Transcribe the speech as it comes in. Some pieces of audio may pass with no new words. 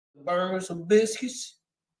Burn some biscuits.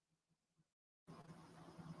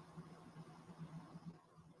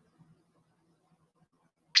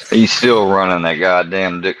 He's still running that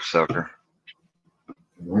goddamn dick sucker. I'm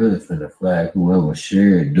really finna flag whoever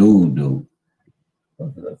shared do.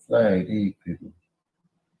 I'm finna flag these people.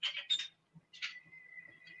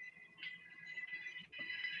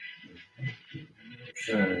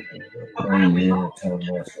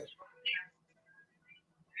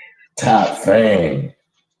 Top fan.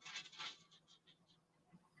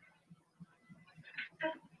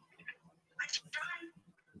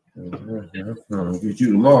 I'll get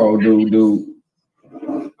you tomorrow, dude. Get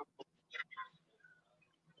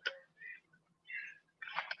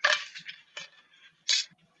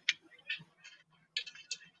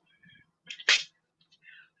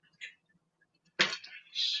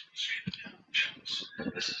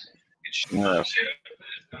you some rest.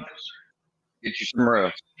 Get you some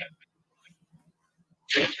rest.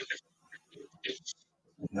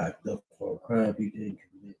 Locked up for a crime he didn't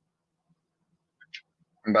commit.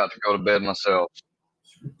 I'm about to go to bed myself.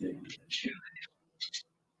 I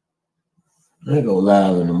ain't go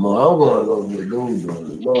live in the morning. I'm gonna go get dude in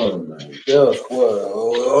the morning, man. Tell Square.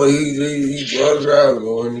 Oh, he driving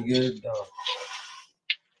going to get it done.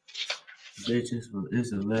 Bitch, it's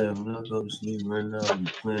 11. I'll go to sleep right now. I'm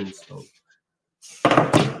playing so.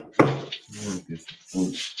 I'm gonna get some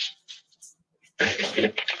food.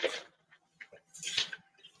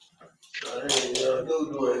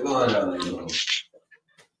 Dude ain't going out there.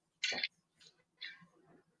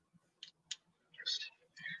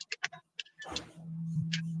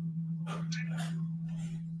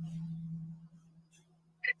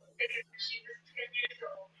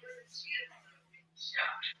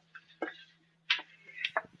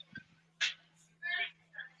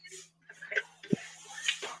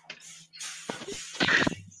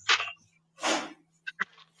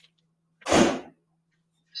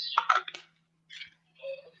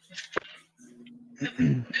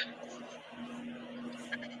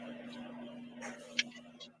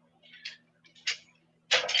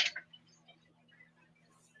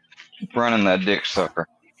 Keep running that dick sucker.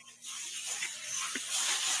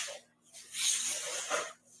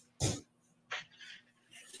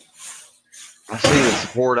 I see the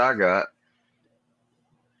support I got.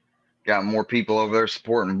 Got more people over there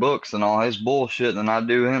supporting Books and all his bullshit than I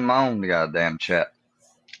do in my own goddamn chat.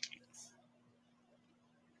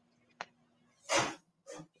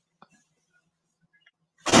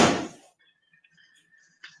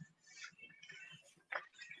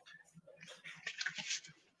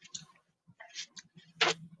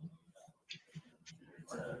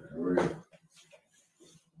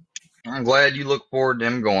 I'm glad you look forward to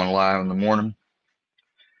him going live in the morning.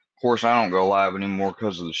 Of course, I don't go live anymore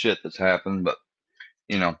because of the shit that's happened, but,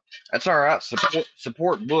 you know, that's all right.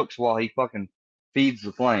 Support Books while he fucking feeds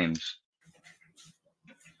the flames.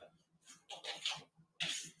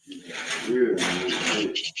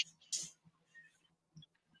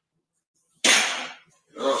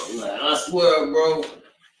 I swear, bro.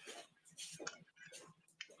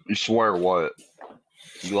 You swear what?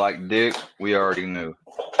 You like dick? We already knew.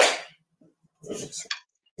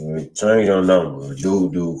 Change your number.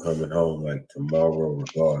 Dude coming home like tomorrow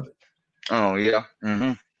regardless. Oh, yeah.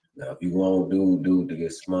 Mm-hmm. Now, if you want dude to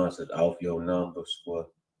get sponsored off your numbers,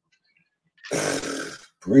 what?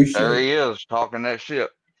 Appreciate There he is talking that shit.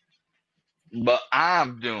 But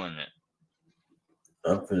I'm doing it.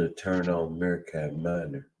 I'm finna turn on Meerkat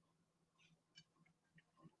Miner.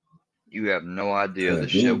 You have no idea the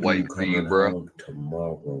shit waiting for you, bro.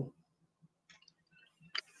 Tomorrow.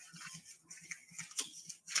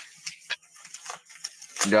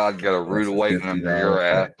 God got a rude awakening for your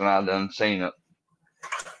ass, and I done seen it.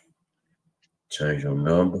 Change your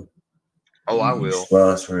number. Oh, I will.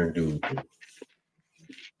 Sponsoring dude.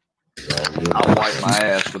 I'll wipe my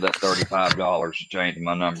ass for that $35 to change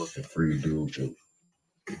my number. Free dude.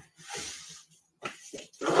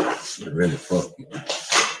 Really fuck you.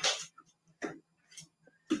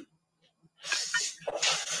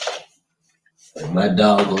 My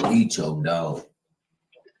dog will eat your dog.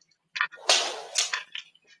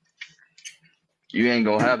 You ain't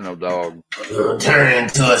gonna have no dog. You'll turn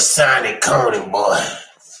into a Sonic Coney boy.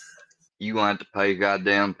 You gonna have to pay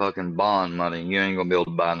goddamn fucking bond money. You ain't gonna be able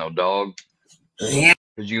to buy no dog. Yeah.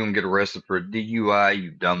 Cause you gonna get arrested for a DUI,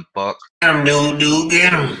 you dumb fuck. Get him, dude,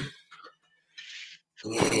 get him.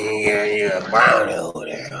 Yeah, brownie over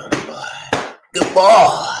there, boy. Good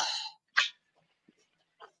boy.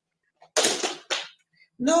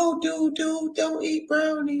 No, dude, don't eat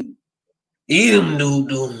brownie. Eat him,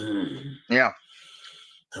 dude. Yeah.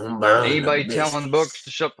 Anybody telling Books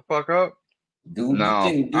to shut the fuck up? Dude, you No,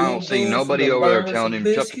 think I don't dude see nobody finna over there burn telling some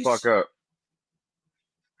him shut the fuck biscuits? up.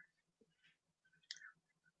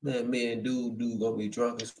 Man, me and dude gonna be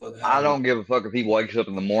drunk as fuck. I don't give a fuck if he wakes up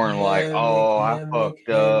in the morning like, Hammock, oh, I hammock, fucked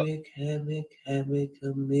up. hammock, hammock, hammock,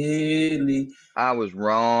 Millie. I was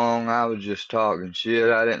wrong. I was just talking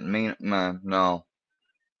shit. I didn't mean it, man. No.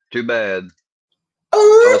 Too bad.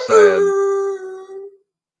 So sad.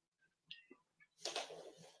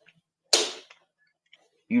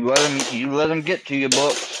 You let him get to you,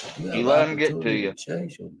 Books. You let him get to you.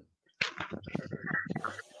 Change your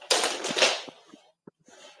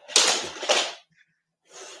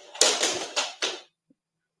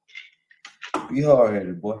Be hard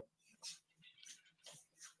headed, boy.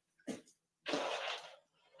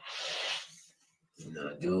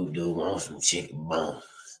 No, dude want some chicken bones.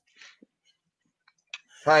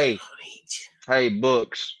 Hey,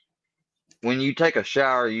 Books. When you take a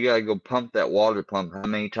shower, you gotta go pump that water pump how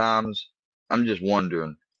many times? I'm just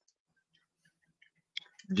wondering.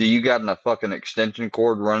 Do you got a fucking extension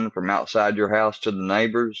cord running from outside your house to the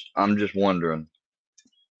neighbors? I'm just wondering.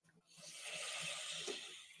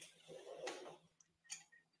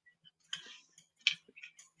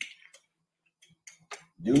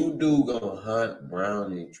 Dude gonna hunt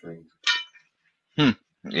brownie tree.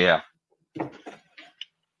 Yeah.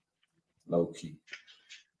 Low key.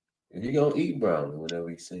 If he gonna eat brownie whenever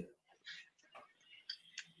he see,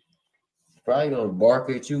 probably gonna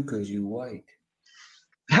bark at you because you white.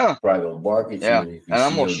 Probably gonna bark at you, and if you and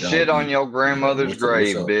I'm see gonna your shit dog on eat, your grandmother's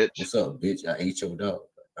grave, what's up? bitch. What's up, bitch? I ate your dog.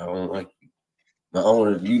 I don't like you. My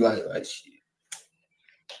owner, you like shit.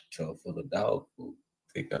 So for the dog food,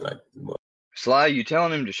 I think I like this much. Sly, you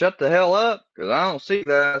telling him to shut the hell up? Because I don't see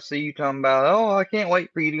that. I see you talking about, oh, I can't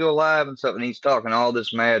wait for you to go live and stuff, and he's talking all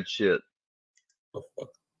this mad shit. Oh, fuck.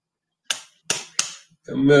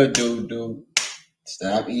 Come here, dude.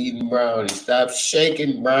 Stop eating brownie. Stop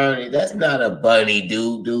shaking brownie. That's not a bunny,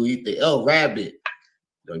 dude. He think, oh, rabbit.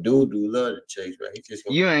 No, dude love to chase, right? He just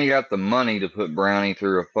You ain't got the money to put Brownie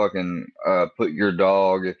through a fucking, put your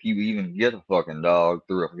dog, if you even get a fucking dog,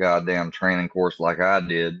 through a goddamn training course like I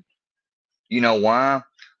did. You know why?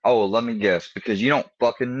 Oh, let me guess. Because you don't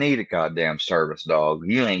fucking need a goddamn service dog.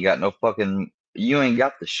 You ain't got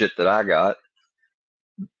the shit that I got.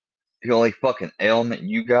 The only fucking ailment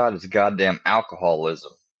you got is goddamn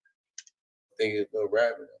alcoholism. think it's a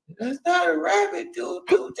rabbit. That's not a rabbit, dude.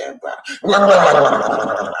 That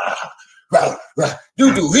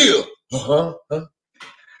dude here. Huh?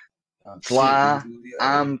 Sly,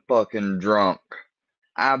 I'm fucking drunk.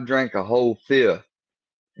 I've drank a whole fifth.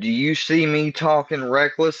 Do you see me talking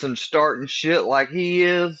reckless and starting shit like he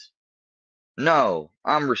is? No,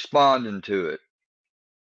 I'm responding to it.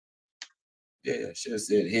 Yeah, I should have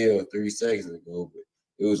said here 3 seconds ago, but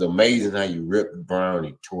it was amazing how you ripped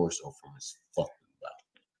Brownie torso from his fucking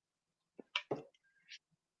body.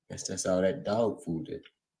 Guess that's all that dog food that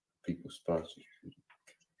people sponsor.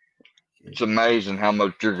 It's amazing how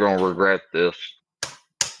much you're gonna regret this. I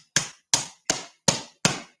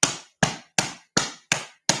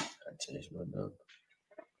changed my number.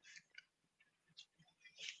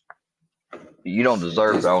 You don't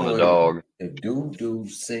deserve to own a dog. If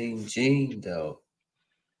dude seen Gene though,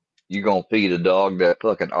 You gonna feed a dog that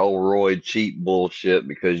fucking Oroid cheap bullshit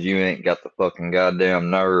because you ain't got the fucking goddamn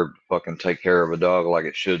nerve to fucking take care of a dog like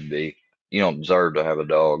it should be. You don't deserve to have a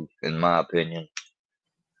dog, in my opinion.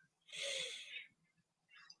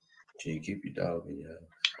 Gene, keep your dog in your house.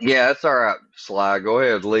 Yeah, that's alright, Sly. Go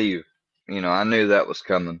ahead, leave. You know, I knew that was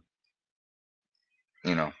coming.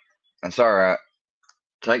 You know, that's alright.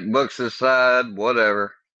 Take Books aside,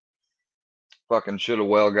 whatever. Fucking should have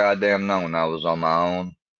well goddamn known I was on my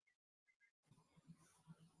own.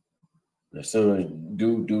 As soon as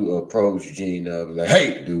dude approach Gene, I was like,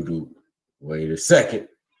 hey, dude, wait a second.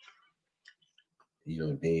 You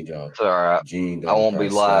know, then y'all. It's alright. Gene I won't be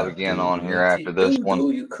live again on here after this one.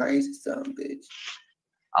 Dude, you crazy son, bitch.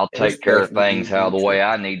 I'll take care of things how the way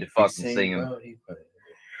I need to fucking see them.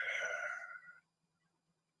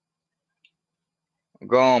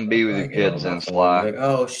 Go on, be with your kids and Sly. Like,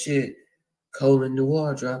 oh shit, Colin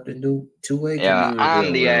Noir dropped a new 2A. Yeah,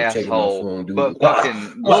 I'm the asshole. But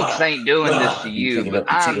fucking Books ain't doing this to you, but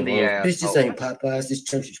I'm the asshole. Bitch, this ain't Popeyes, this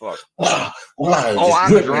church. Oh,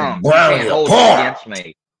 I'm drunk. You can't hold it against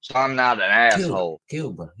me. So I'm not an asshole.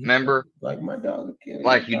 Kill, bro. Remember? Like my dog.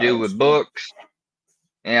 Like you do with Books.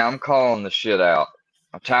 Yeah, I'm calling the shit out.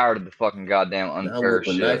 I'm tired of the fucking goddamn unfair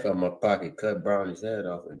shit. I whip a knife out my pocket, cut Brownie's head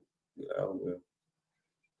off, and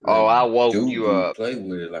oh, I woke you up. Play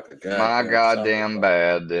with it like a guy. My goddamn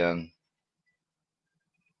bad then.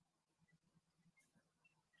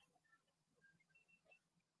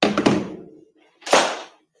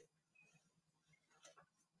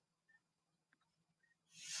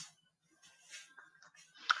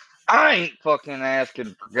 I ain't fucking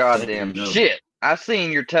asking for goddamn shit. I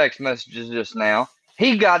seen your text messages just now.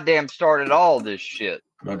 He goddamn started all this shit.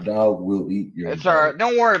 My dog will eat your It's alright.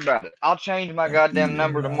 Don't worry about it. I'll change my goddamn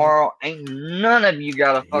number tomorrow. Ain't none of you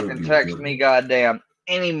gotta fucking text me goddamn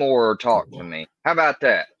anymore or talk to me. How about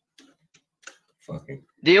that? Fucking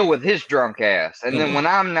deal with his drunk ass. And then when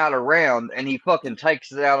I'm not around and he fucking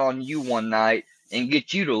takes it out on you one night and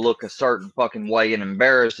gets you to look a certain fucking way and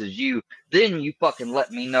embarrasses you, then you fucking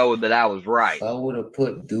let me know that I was right. If I would have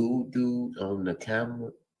put dude on the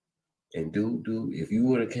camera and dude, if you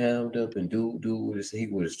would have cammed up and dude would have, he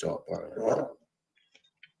would have started barking.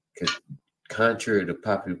 Because contrary to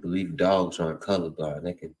popular belief, dogs aren't colorblind.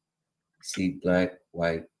 They can see black,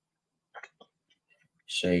 white,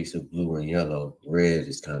 shades of blue and yellow. Red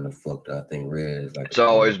is kind of fucked up. I think red is like. It's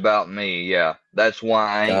always about me, yeah. That's why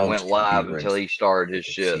I ain't Dogs went live until he started his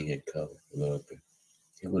shit. See it color a little bit.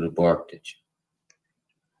 He would have barked at you.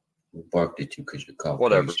 He barked at you because you're Caucasian.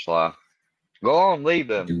 Whatever, Sly. Go on, leave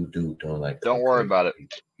them. Dude don't like. Don't worry about it.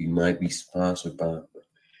 You might be sponsored by.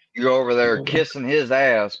 You're over there kissing his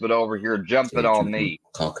ass, but over here jumping on me.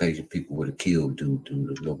 Caucasian people would have killed dude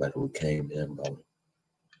if nobody would have came in about it.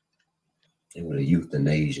 They would have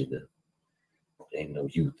euthanasiaed them. Ain't no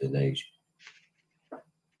euthanasia.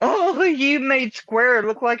 Oh, you made Square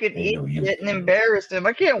look like an idiot and embarrassed him.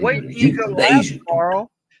 I can't wait till you go live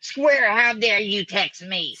tomorrow. Square, how dare you text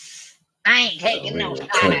me? I ain't taking no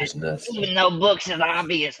time, even though Books is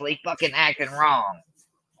obviously fucking acting wrong.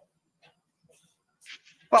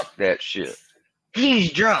 Fuck that shit.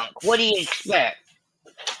 He's drunk. What do you expect?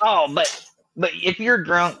 Oh, but if you're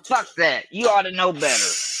drunk, fuck that. You ought to know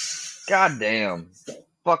better. Goddamn.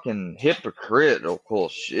 Fucking hypocritical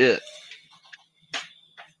shit.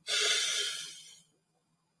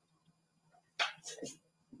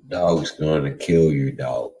 Dog's going to kill your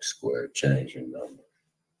dog, Square. Change your number.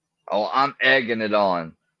 Oh, I'm egging it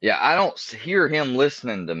on. Yeah, I don't hear him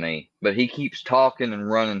listening to me, but he keeps talking and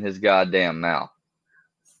running his goddamn mouth.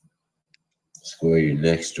 Square, your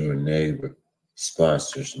next door neighbor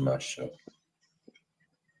sponsors my show.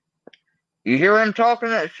 You hear him talking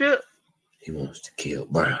that shit? He wants to kill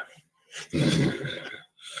Brownie.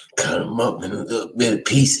 Cut him up in a little bit of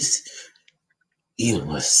pieces. Eat him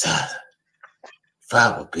with salad,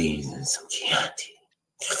 fava beans, and some Chianti.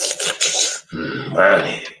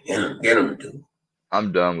 Brownie, get him, dude.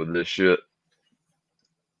 I'm done with this shit.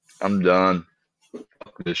 I'm done.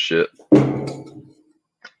 Fuck this shit.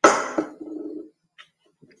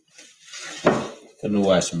 I'm gonna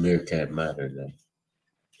watch Meerkat Matter today.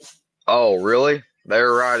 Oh, really? They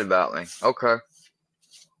were right about me. Okay.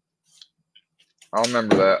 I'll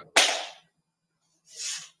remember that.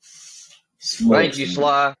 Thank you,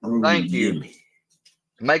 Sly. Thank you.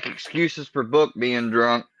 Make excuses for Book being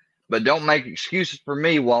drunk, but don't make excuses for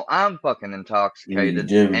me while I'm fucking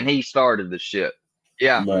intoxicated and he started the shit.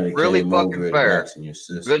 Yeah, really fucking fair.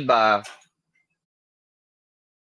 Goodbye.